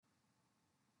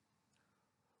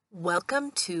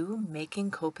Welcome to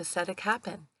Making Copacetic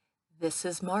Happen. This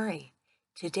is Mari.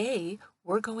 Today,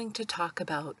 we're going to talk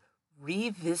about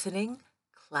revisiting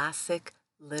classic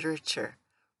literature.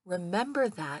 Remember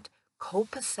that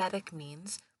copacetic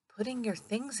means putting your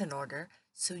things in order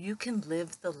so you can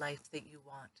live the life that you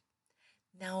want.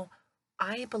 Now,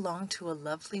 I belong to a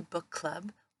lovely book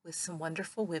club with some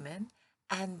wonderful women,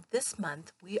 and this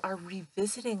month we are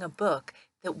revisiting a book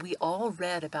that we all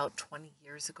read about 20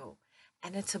 years ago.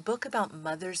 And it's a book about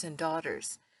mothers and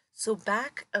daughters. So,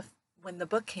 when the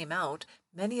book came out,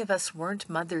 many of us weren't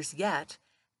mothers yet,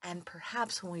 and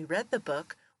perhaps when we read the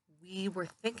book, we were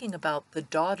thinking about the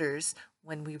daughters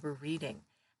when we were reading.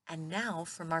 And now,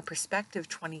 from our perspective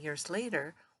 20 years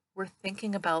later, we're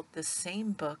thinking about the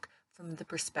same book from the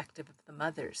perspective of the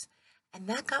mothers. And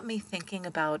that got me thinking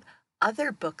about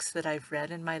other books that I've read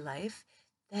in my life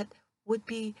that would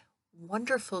be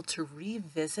wonderful to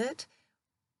revisit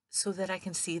so that I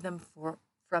can see them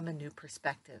from a new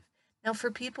perspective. Now,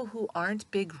 for people who aren't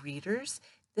big readers,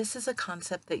 this is a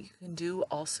concept that you can do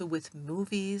also with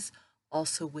movies,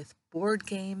 also with board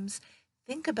games.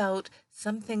 Think about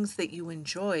some things that you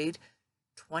enjoyed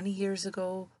 20 years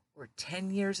ago, or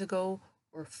 10 years ago,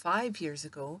 or 5 years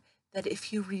ago, that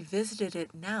if you revisited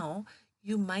it now,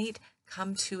 you might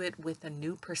come to it with a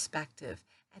new perspective.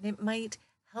 And it might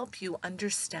help you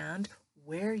understand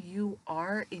where you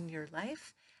are in your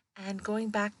life. And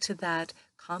going back to that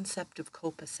concept of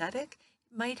copacetic,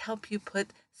 it might help you put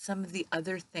some of the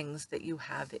other things that you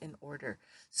have in order.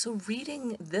 So,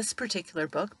 reading this particular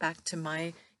book, back to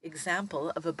my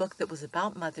example of a book that was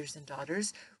about mothers and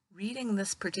daughters, reading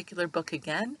this particular book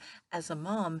again as a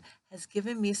mom has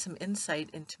given me some insight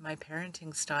into my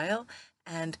parenting style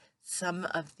and some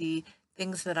of the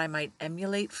things that I might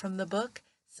emulate from the book,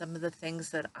 some of the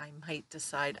things that I might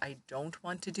decide I don't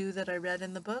want to do that I read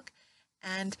in the book.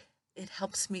 And it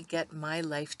helps me get my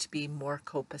life to be more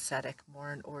copacetic,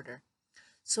 more in order.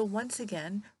 So, once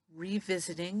again,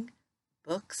 revisiting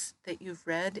books that you've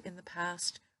read in the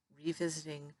past,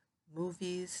 revisiting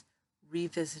movies,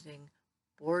 revisiting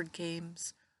board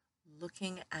games,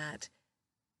 looking at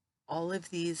all of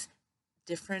these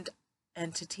different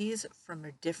entities from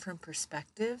a different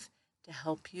perspective to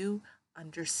help you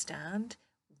understand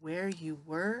where you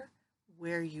were,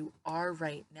 where you are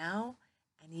right now,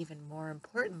 and even more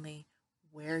importantly,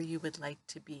 where you would like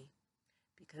to be.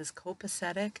 Because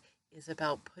copacetic is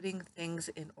about putting things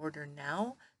in order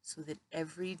now so that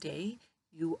every day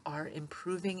you are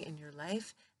improving in your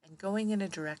life and going in a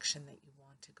direction that you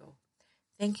want to go.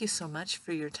 Thank you so much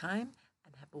for your time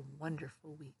and have a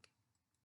wonderful week.